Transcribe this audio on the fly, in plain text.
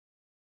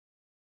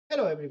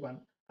Hello everyone,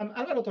 I'm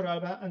Álvaro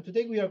Torralba and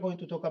today we are going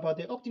to talk about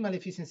the optimal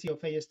efficiency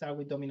of A star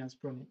with dominance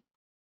pruning.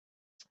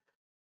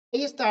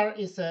 A star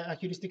is a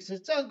heuristic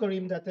search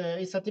algorithm that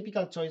is a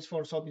typical choice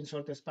for solving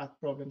shortest path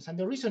problems, and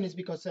the reason is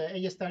because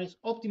A star is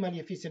optimally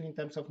efficient in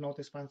terms of node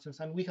expansions,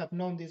 and we have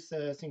known this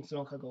since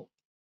long ago.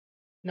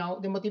 Now,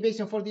 the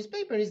motivation for this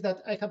paper is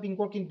that I have been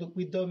working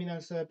with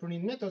dominance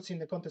pruning methods in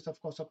the context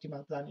of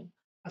cost-optimal planning.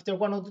 After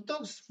one of the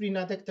talks,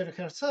 Rina Dechter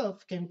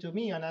herself came to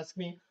me and asked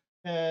me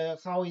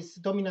how is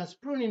dominance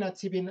pruning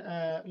achieving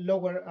a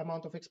lower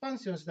amount of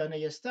expansions than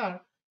A star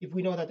if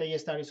we know that A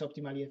star is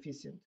optimally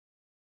efficient.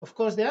 Of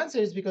course, the answer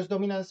is because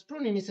dominance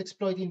pruning is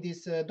exploiting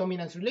this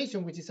dominance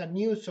relation, which is a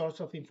new source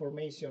of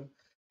information.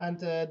 And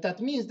that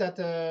means that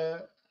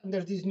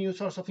under this new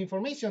source of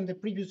information, the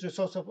previous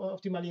results of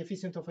optimally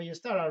efficient of A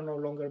star are no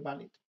longer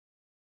valid.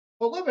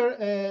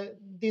 However,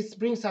 this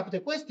brings up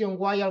the question,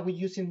 why are we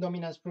using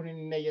dominance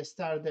pruning in A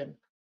star then?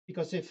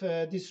 Because if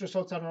these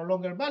results are no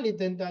longer valid,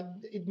 then that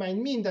it might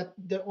mean that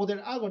the other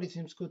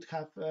algorithms could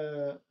have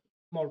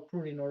more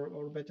pruning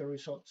or better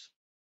results.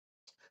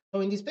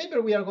 So in this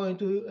paper, we are going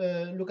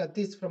to look at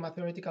this from a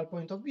theoretical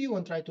point of view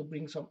and try to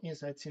bring some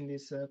insights in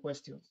these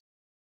questions.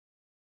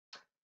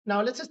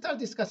 Now, let's start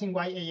discussing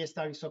why A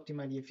star is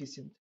optimally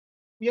efficient.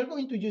 We are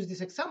going to use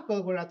this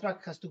example where a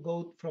truck has to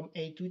go from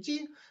A to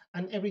G,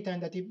 and every time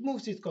that it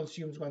moves, it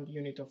consumes 1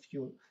 unit of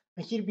fuel.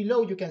 And here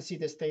below, you can see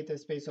the state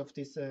space of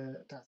this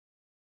task.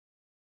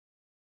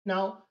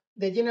 Now,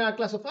 the general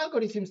class of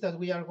algorithms that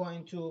we are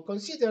going to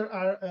consider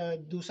are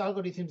those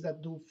algorithms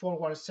that do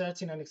forward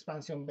search in an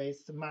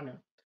expansion-based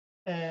manner.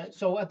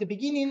 So at the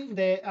beginning,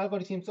 the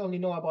algorithms only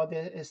know about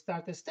the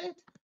start state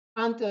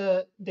and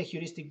the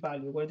heuristic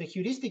value, where the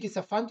heuristic is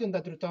a function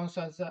that returns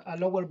as a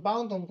lower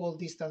bound on goal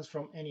distance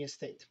from any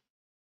state.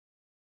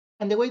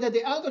 And the way that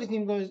the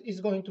algorithm is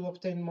going to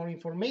obtain more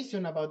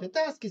information about the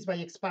task is by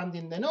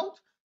expanding the node,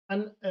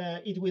 and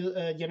it will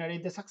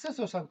generate the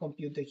successors and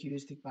compute the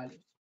heuristic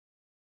values.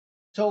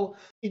 So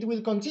it will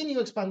continue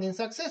expanding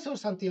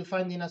successors until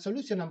finding a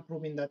solution and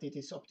proving that it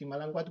is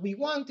optimal. And what we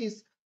want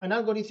is an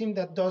algorithm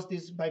that does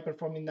this by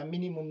performing the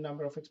minimum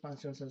number of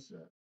expansions as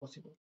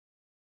possible.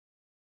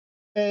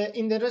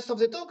 In the rest of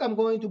the talk, I'm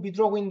going to be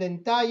drawing the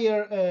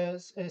entire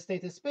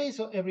state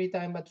space every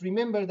time. But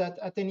remember that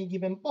at any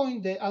given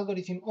point, the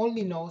algorithm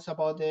only knows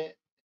about the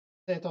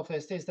set of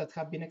states that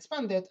have been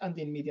expanded and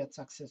the immediate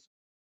successor.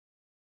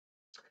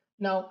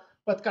 Now,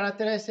 what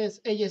characterizes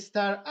A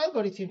star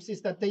algorithms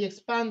is that they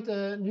expand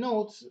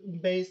nodes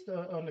based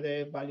on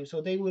the F value.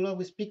 So they will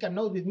always pick a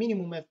node with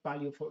minimum F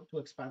value to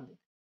expand it,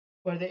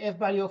 where the F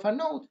value of a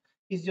node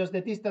is just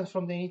the distance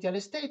from the initial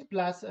state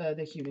plus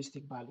the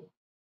heuristic value.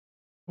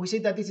 We see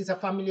that this is a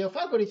family of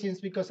algorithms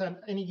because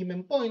at any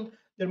given point,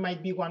 there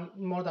might be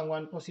more than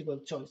one possible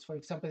choice. For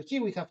example,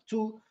 here we have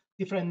two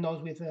different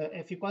nodes with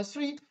F equals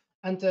 3,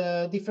 and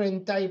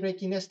different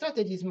tie-breaking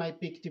strategies might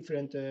pick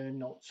different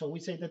nodes. So we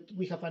say that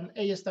we have an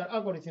A star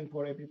algorithm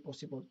for every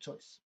possible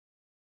choice.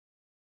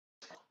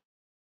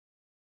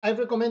 I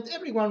recommend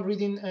everyone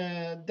reading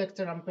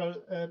Dechter and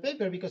Pearl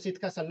paper because it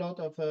has a lot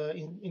of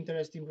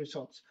interesting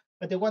results.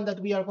 But the one that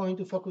we are going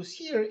to focus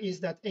here is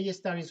that A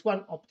star is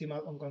one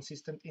optimal on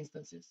consistent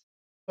instances.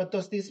 What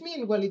does this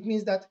mean? Well, it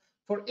means that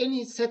for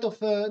any set of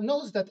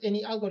nodes that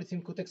any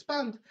algorithm could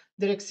expand,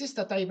 there exists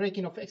a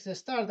tie-breaking of X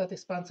star that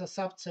expands a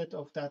subset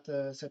of that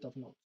set of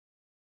nodes.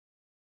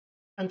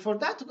 And for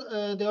that,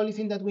 the only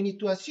thing that we need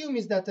to assume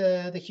is that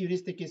the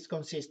heuristic is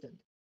consistent.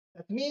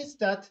 That means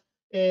that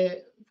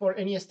for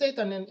any state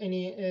and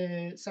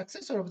any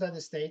successor of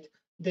that state,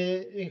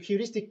 the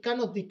heuristic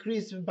cannot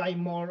decrease by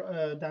more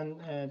than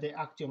the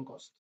action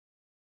cost.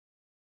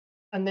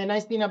 And the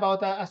nice thing about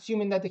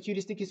assuming that the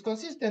heuristic is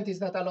consistent is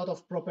that a lot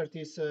of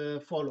properties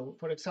follow.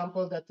 For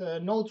example,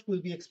 that nodes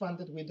will be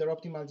expanded with their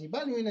optimal G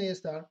value in A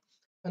star,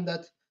 and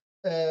that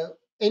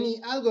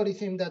any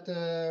algorithm that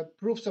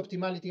proves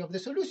optimality of the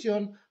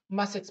solution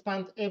must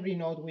expand every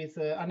node with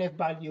an F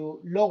value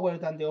lower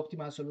than the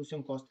optimal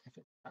solution cost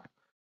F star.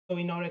 So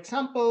in our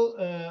example,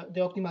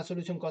 the optimal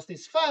solution cost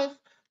is 5.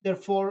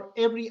 Therefore,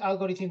 every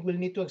algorithm will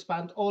need to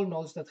expand all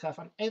nodes that have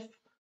an F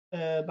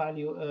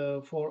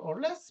value 4 or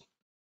less.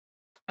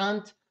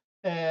 And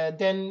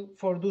then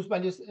for those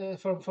values,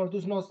 for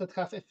those nodes that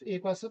have F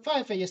equals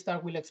 5, A star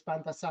will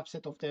expand a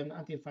subset of them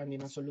until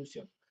finding a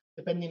solution,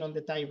 depending on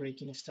the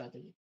tie-breaking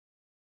strategy.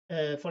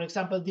 For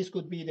example, this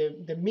could be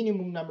the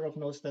minimum number of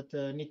nodes that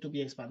need to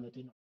be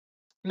expanded.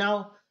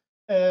 Now,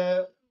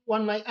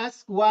 one might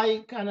ask,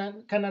 why can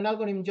an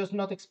algorithm just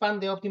not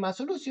expand the optimal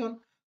solution?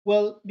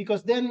 Well,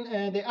 because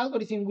then the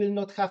algorithm will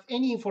not have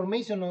any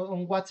information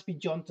on what's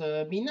beyond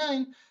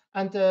B9.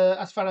 And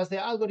as far as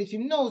the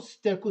algorithm knows,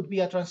 there could be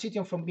a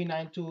transition from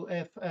B9 to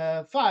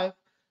F5,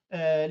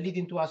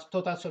 leading to a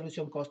total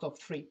solution cost of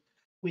 3,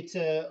 which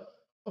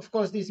of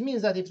course, this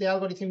means that if the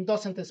algorithm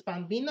doesn't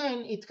expand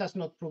B9, it has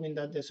not proven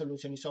that the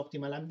solution is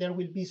optimal. And there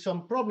will be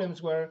some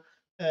problems where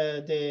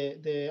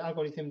the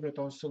algorithm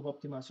returns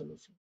suboptimal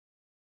solution.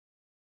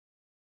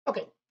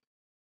 Okay,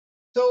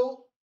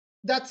 so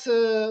That's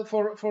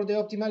for the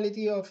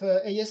optimality of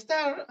A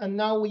star, and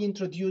now we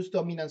introduce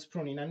dominance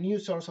pruning, a new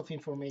source of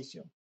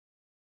information.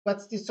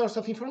 What's this source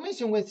of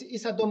information? Which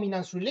is a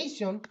dominance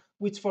relation,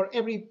 which for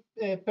every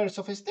pairs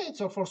of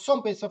states, or for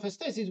some pairs of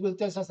states, it will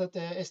tell us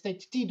that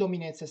state T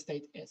dominates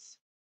state S.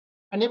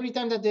 And every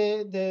time that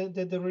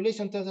the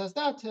relation tells us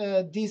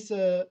that, this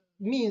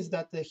means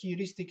that the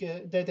heuristic,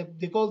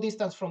 the goal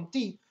distance from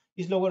T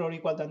is lower or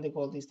equal than the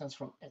goal distance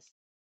from S.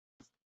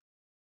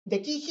 The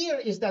key here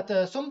is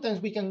that sometimes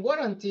we can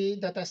guarantee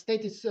that a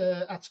state is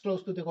as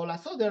close to the goal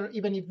as other,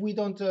 even if we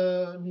don't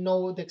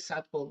know the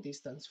exact goal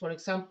distance. For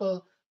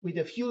example, with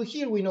the fuel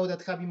here, we know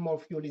that having more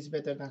fuel is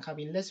better than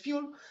having less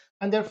fuel.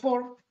 And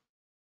therefore,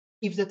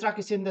 if the track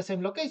is in the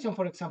same location,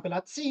 for example,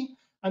 at C,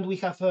 and we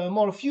have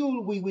more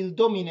fuel, we will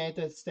dominate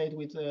a state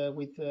with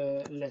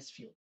less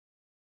fuel.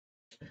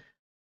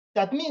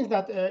 That means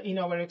that in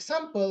our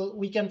example,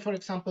 we can, for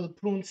example,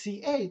 prune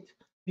C8,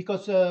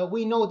 because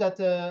we know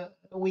that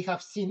we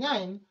have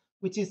C9,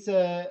 which is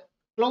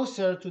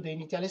closer to the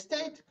initial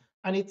state,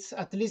 and it's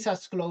at least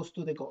as close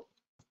to the goal.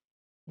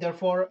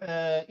 Therefore,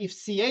 if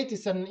C8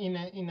 is in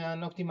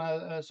an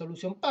optimal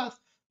solution path,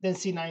 then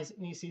C9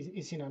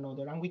 is in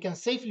another. And we can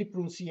safely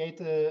prune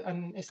C8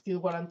 and still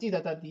guarantee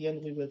that at the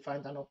end we will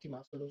find an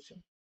optimal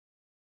solution.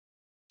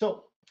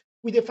 So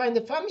we define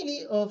the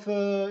family of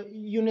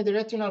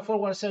unidirectional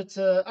forward search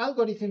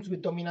algorithms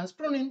with dominance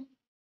pruning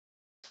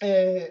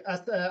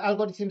as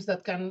algorithms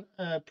that can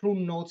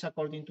prune nodes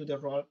according to the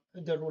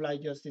rule I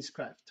just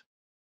described.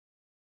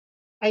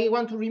 I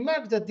want to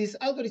remark that these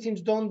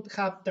algorithms don't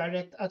have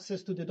direct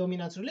access to the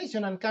dominance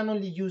relation and can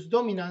only use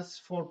dominance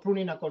for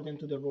pruning according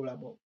to the rule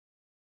above.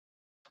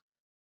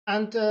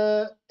 And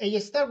A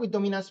star with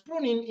dominance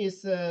pruning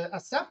is a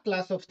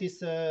subclass of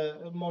this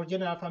more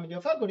general family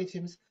of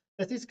algorithms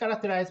that is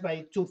characterized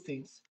by two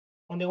things.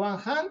 On the one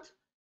hand,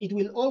 it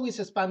will always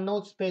expand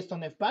nodes based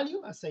on F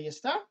value as A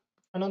star.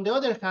 And on the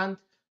other hand,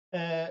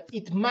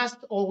 it must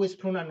always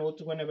prune a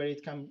node whenever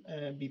it can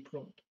be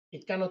pruned.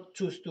 It cannot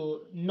choose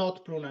to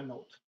not prune a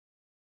node.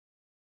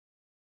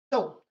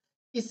 So,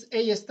 is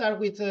A star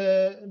with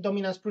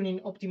dominance pruning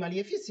optimally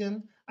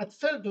efficient? At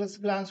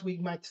first glance, we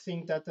might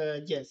think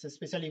that yes,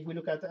 especially if we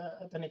look at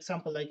an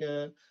example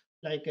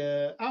like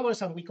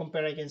ours and we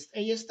compare against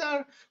A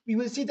star, we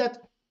will see that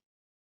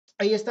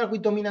A star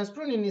with dominance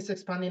pruning is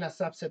expanding a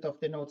subset of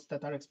the nodes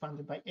that are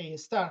expanded by A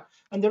star.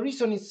 And the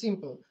reason is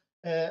simple.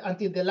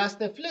 Until the last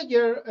F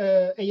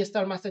layer, A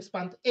star must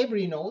expand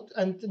every node.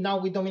 And now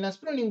with dominance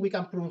pruning, we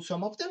can prune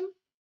some of them.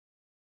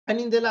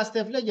 And in the last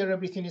F layer,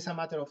 everything is a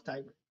matter of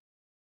time.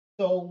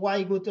 So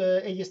why would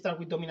A star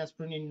with dominance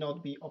pruning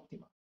not be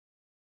optimal?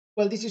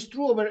 Well, this is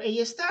true over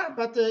A star,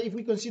 but if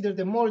we consider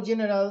the more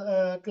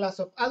general class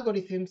of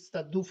algorithms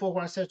that do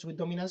forward search with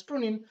dominance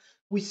pruning,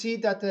 we see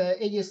that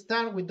A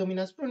star with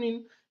dominance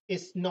pruning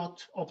is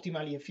not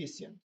optimally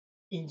efficient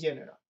in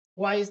general.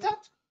 Why is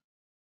that?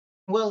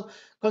 Well,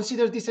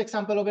 consider this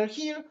example over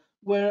here,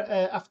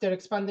 where after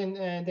expanding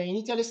the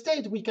initial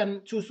state, we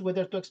can choose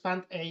whether to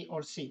expand A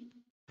or C.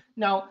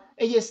 Now,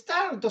 A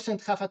star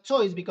doesn't have a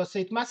choice because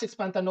it must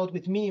expand a node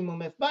with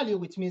minimum F value,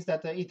 which means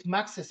that it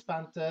max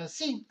expand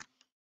C.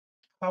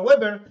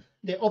 However,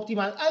 the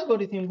optimal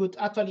algorithm would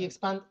actually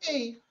expand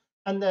A,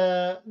 and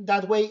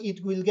that way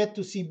it will get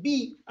to see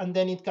B, and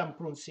then it can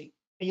prune C.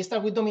 A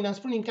star with dominance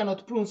pruning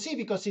cannot prune C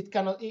because it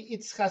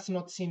has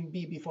not seen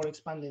B before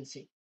expanding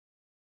C.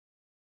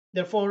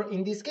 Therefore,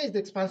 in this case, the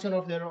expansion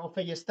of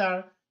A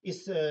star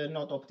is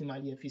not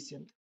optimally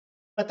efficient.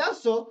 But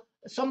also,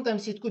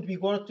 sometimes it could be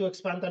worth to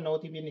expand a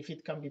node even if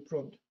it can be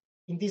pruned.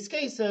 In this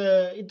case,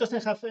 it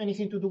doesn't have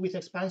anything to do with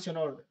expansion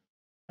order.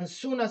 As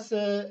soon as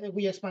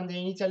we expand the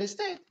initial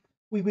state,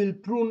 we will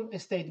prune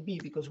state B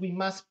because we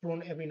must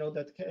prune every node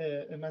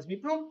that must be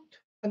pruned.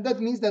 And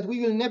that means that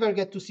we will never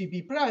get to C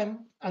B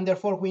prime, and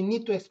therefore we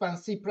need to expand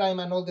C prime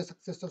and all the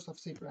successors of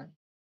C prime.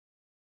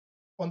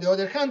 On the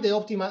other hand, the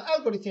optimal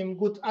algorithm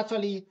would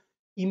actually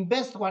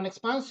invest one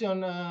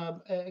expansion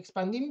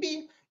expanding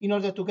B in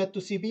order to get to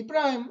CB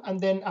prime and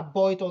then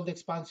avoid all the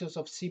expansions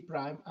of C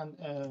prime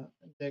and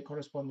the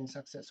corresponding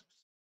successors.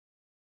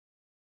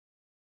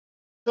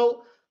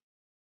 So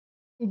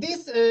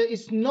this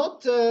is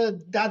not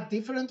that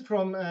different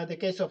from the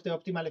case of the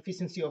optimal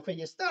efficiency of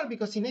A star,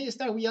 because in A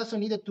star we also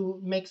needed to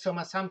make some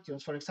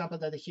assumptions, for example,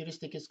 that the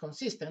heuristic is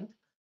consistent.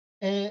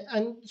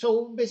 And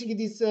so basically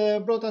this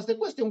brought us the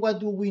question, what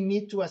do we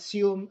need to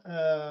assume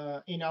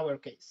in our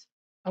case?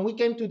 And we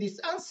came to this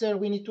answer,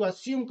 we need to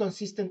assume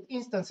consistent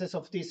instances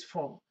of this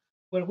form,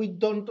 where we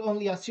don't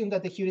only assume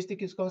that the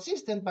heuristic is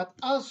consistent, but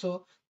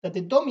also that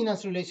the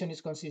dominance relation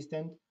is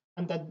consistent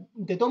and that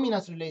the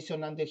dominance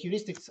relation and the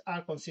heuristics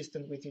are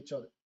consistent with each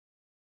other.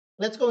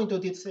 Let's go into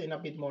this in a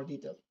bit more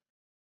detail.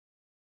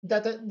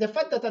 That the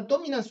fact that a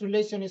dominance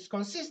relation is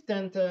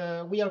consistent,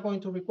 we are going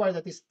to require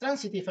that is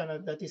transitive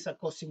and that is a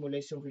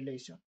co-simulation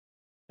relation.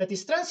 That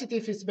is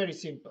transitive is very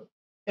simple.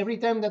 Every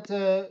time that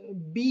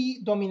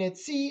B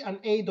dominates C and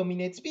A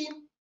dominates B,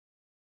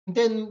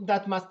 then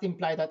that must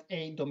imply that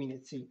A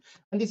dominates C.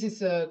 And this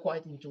is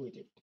quite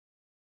intuitive.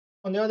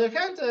 On the other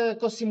hand,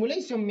 cost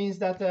simulation means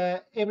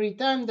that every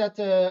time that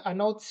a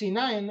node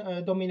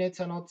C9 dominates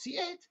a node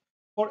C8,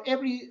 for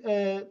every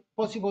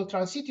possible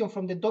transition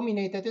from the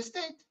dominated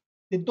state,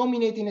 the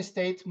dominating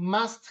state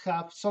must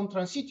have some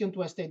transition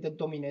to a state that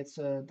dominates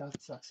that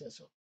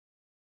successor.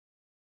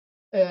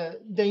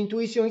 The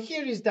intuition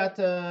here is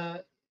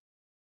that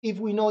if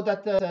we know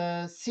that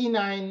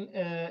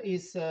C9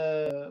 is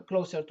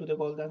closer to the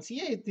goal than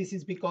C8, this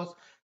is because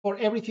for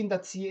everything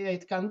that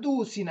C8 can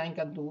do, C9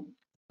 can do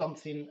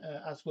something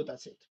as good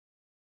as it.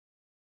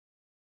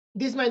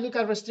 This might look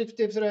a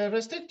restrictive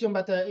restriction,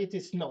 but it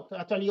is not.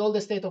 Actually, all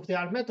the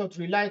state-of-the-art methods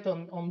relied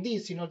on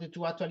this in order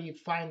to actually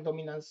find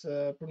dominance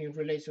pruning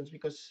relations,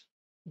 because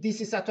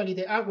this is actually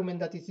the argument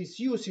that it is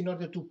used in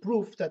order to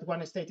prove that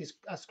one state is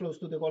as close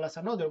to the goal as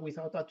another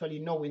without actually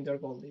knowing their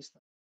goal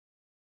distance.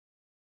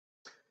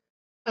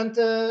 And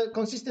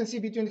consistency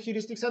between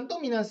heuristics and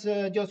dominance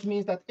just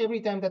means that every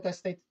time that a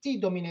state T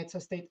dominates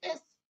a state S,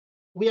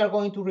 we are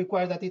going to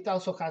require that it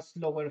also has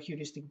lower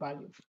heuristic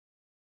value.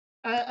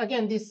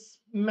 Again, this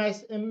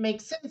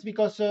makes sense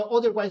because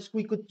otherwise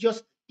we could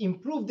just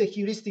improve the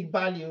heuristic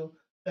value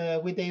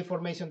with the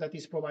information that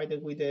is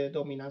provided with the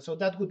dominance. So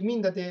that would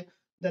mean that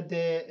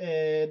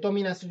the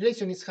dominance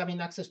relation is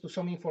having access to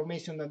some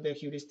information that the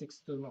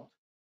heuristics do not.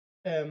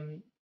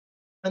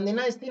 And the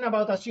nice thing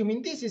about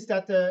assuming this is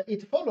that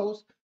it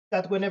follows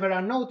that whenever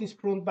a node is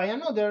pruned by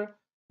another,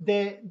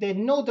 the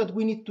node that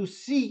we need to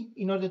see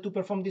in order to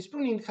perform this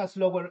pruning has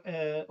lower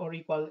or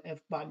equal F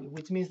value,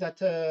 which means that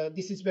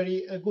this is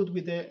very good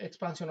with the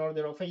expansion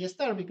order of A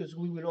star, because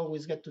we will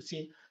always get to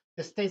see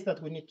the states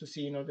that we need to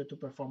see in order to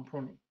perform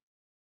pruning.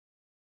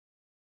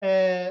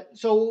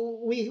 So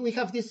we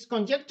have this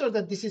conjecture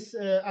that this is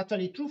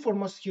actually true for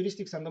most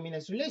heuristics and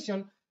dominance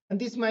relation, and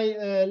this might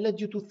lead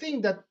you to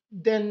think that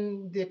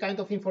then the kind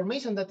of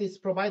information that is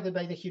provided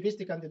by the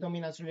heuristic and the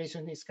dominance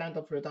relation is kind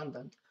of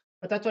redundant.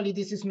 But actually,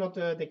 this is not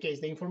the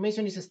case. The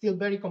information is still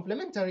very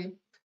complementary.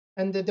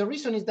 And the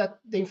reason is that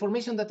the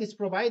information that is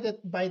provided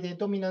by the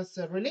dominance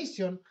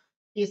relation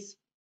is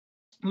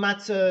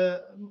much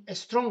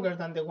stronger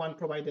than the one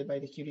provided by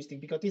the heuristic,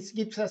 because it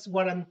gives us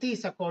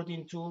guarantees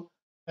according to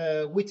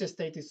which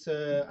state is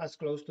as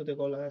close to the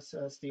goal as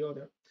the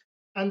other.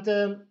 And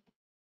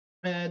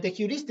the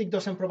heuristic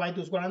doesn't provide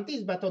those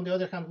guarantees, but on the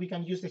other hand, we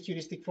can use the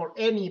heuristic for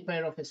any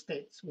pair of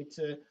states, which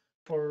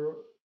for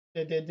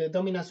the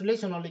dominance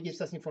relation only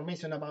gives us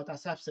information about a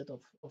subset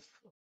of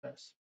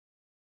pairs.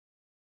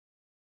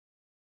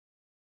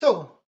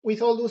 So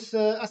with all those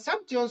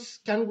assumptions,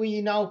 can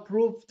we now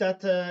prove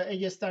that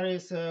A star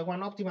is one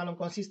optimal on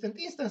consistent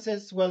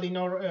instances? Well, in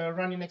our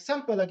running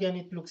example, again,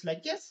 it looks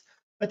like yes.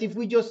 But if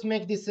we just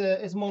make this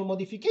a small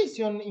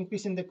modification,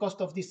 increasing the cost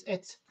of this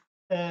edge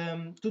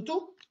to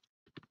 2,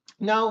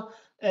 now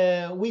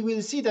we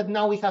will see that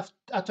now we have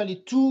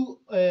actually two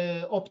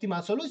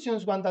optimal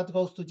solutions, one that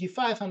goes to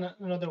G5 and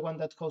another one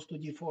that goes to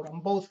G4,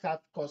 and both have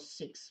cost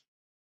 6.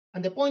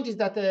 And the point is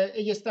that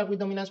A star with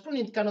dominance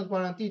pruning cannot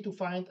guarantee to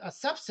find a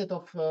subset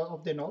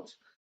of the nodes,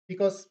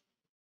 because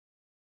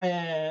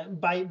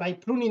by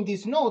pruning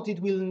this node, it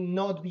will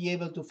not be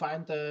able to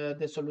find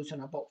the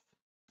solution above.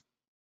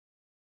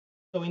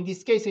 So in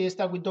this case, A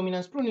star with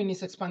dominance pruning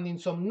is expanding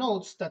some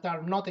nodes that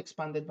are not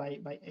expanded by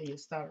A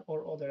star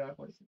or other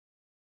algorithms.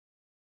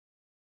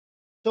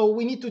 So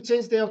we need to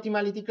change the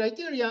optimality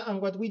criteria,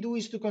 and what we do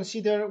is to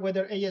consider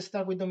whether A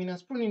star with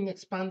dominance pruning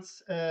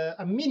expands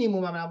a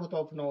minimum amount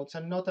of nodes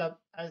and not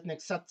an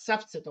exact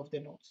subset of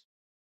the nodes.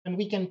 And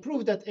we can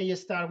prove that A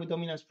star with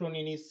dominance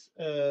pruning is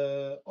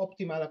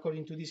optimal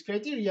according to this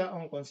criteria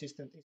on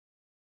consistency.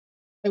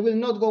 I will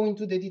not go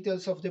into the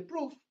details of the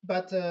proof,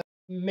 but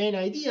main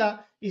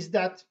idea is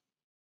that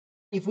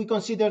if we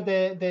consider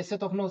the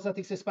set of nodes that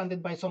is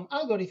expanded by some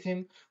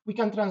algorithm, we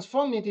can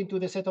transform it into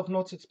the set of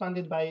nodes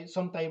expanded by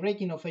some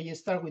tie-breaking of A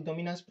star with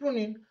dominance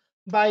pruning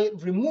by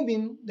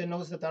removing the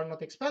nodes that are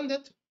not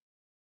expanded,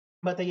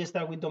 but A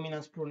star with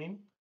dominance pruning,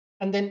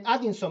 and then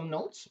adding some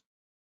nodes.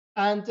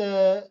 And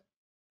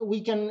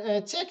we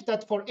can check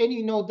that for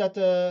any node that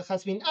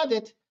has been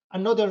added,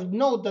 another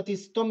node that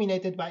is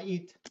dominated by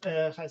it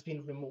has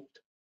been removed.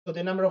 So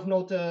the number of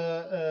nodes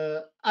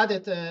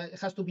added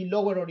has to be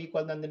lower or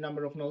equal than the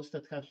number of nodes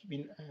that have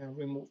been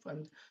removed.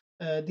 And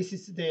this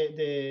is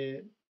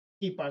the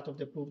key part of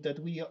the proof, that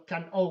we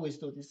can always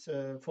do this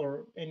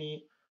for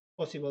any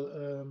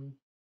possible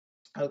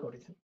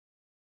algorithm.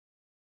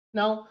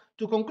 Now,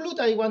 to conclude,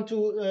 I want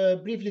to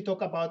briefly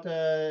talk about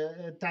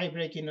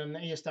tie-breaking on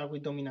A star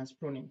with dominance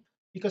pruning.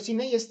 Because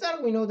in A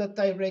star, we know that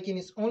tie-breaking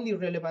is only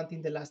relevant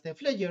in the last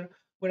F layer,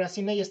 whereas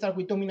in A star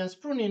with dominance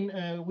pruning,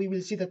 we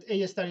will see that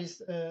A star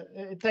is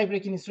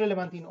tie-breaking is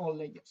relevant in all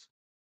layers.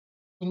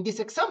 In this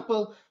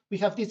example, we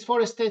have these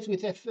 4 states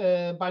with F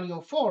value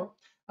of 4,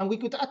 and we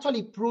could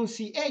actually prune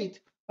C8,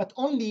 but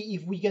only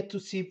if we get to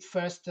see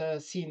first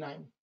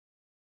C9.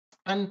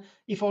 And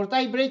if our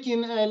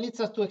tie-breaking leads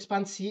us to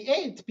expand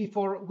C8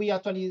 before we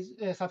actually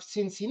have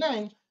seen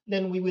C9,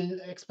 then we will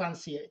expand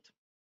C8.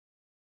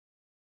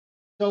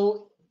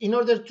 So in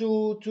order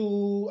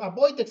to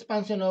avoid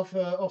expansion of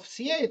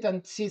C8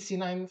 and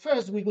CC9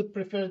 first, we would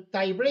prefer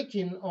tie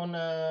breaking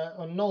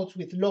on nodes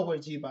with lower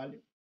G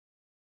value,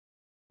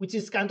 which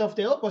is kind of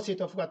the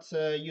opposite of what's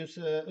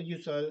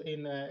usual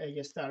in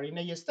A star. In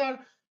A star,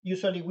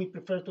 usually we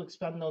prefer to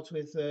expand nodes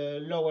with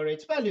lower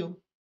H value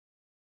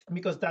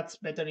because that's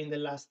better in the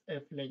last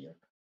F layer.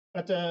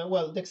 But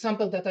well, the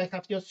example that I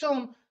have just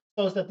shown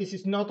shows that this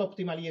is not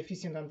optimally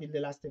efficient until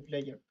the last F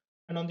layer.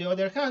 And on the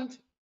other hand,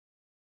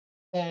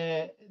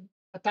 a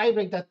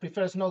tiebreak that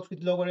prefers nodes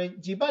with lower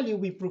G value,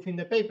 we prove in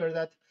the paper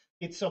that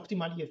it's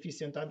optimally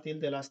efficient until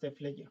the last F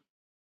layer.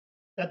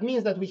 That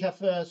means that we have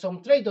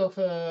some trade-off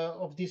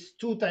of these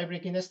two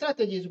tie-breaking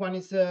strategies. One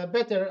is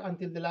better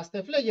until the last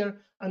F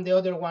layer, and the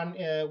other one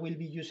will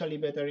be usually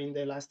better in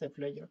the last F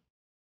layer.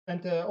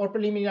 And our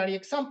preliminary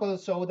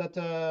examples show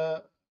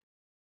that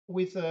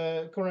with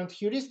current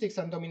heuristics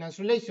and dominance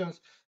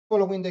relations,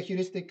 following the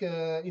heuristic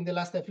in the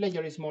last F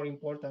layer is more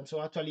important.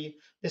 So actually,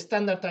 the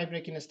standard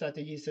tie-breaking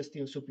strategy is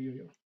still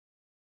superior.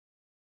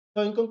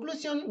 So in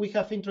conclusion, we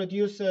have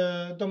introduced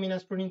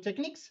dominance pruning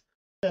techniques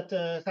that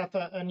have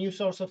a new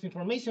source of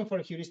information for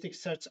heuristic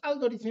search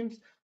algorithms,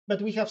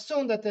 but we have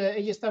shown that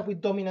A star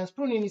with dominance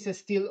pruning is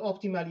still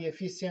optimally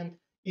efficient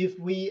if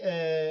we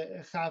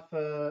have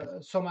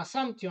some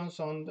assumptions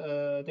on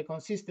the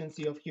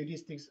consistency of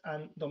heuristics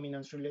and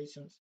dominance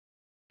relations.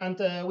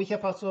 And we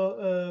have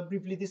also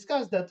briefly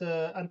discussed that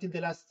until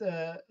the last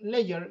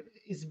layer,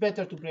 it's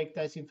better to break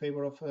ties in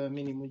favor of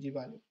minimum G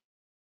value.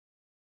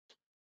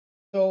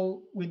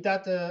 So with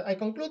that, I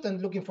conclude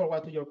and looking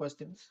forward to your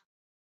questions.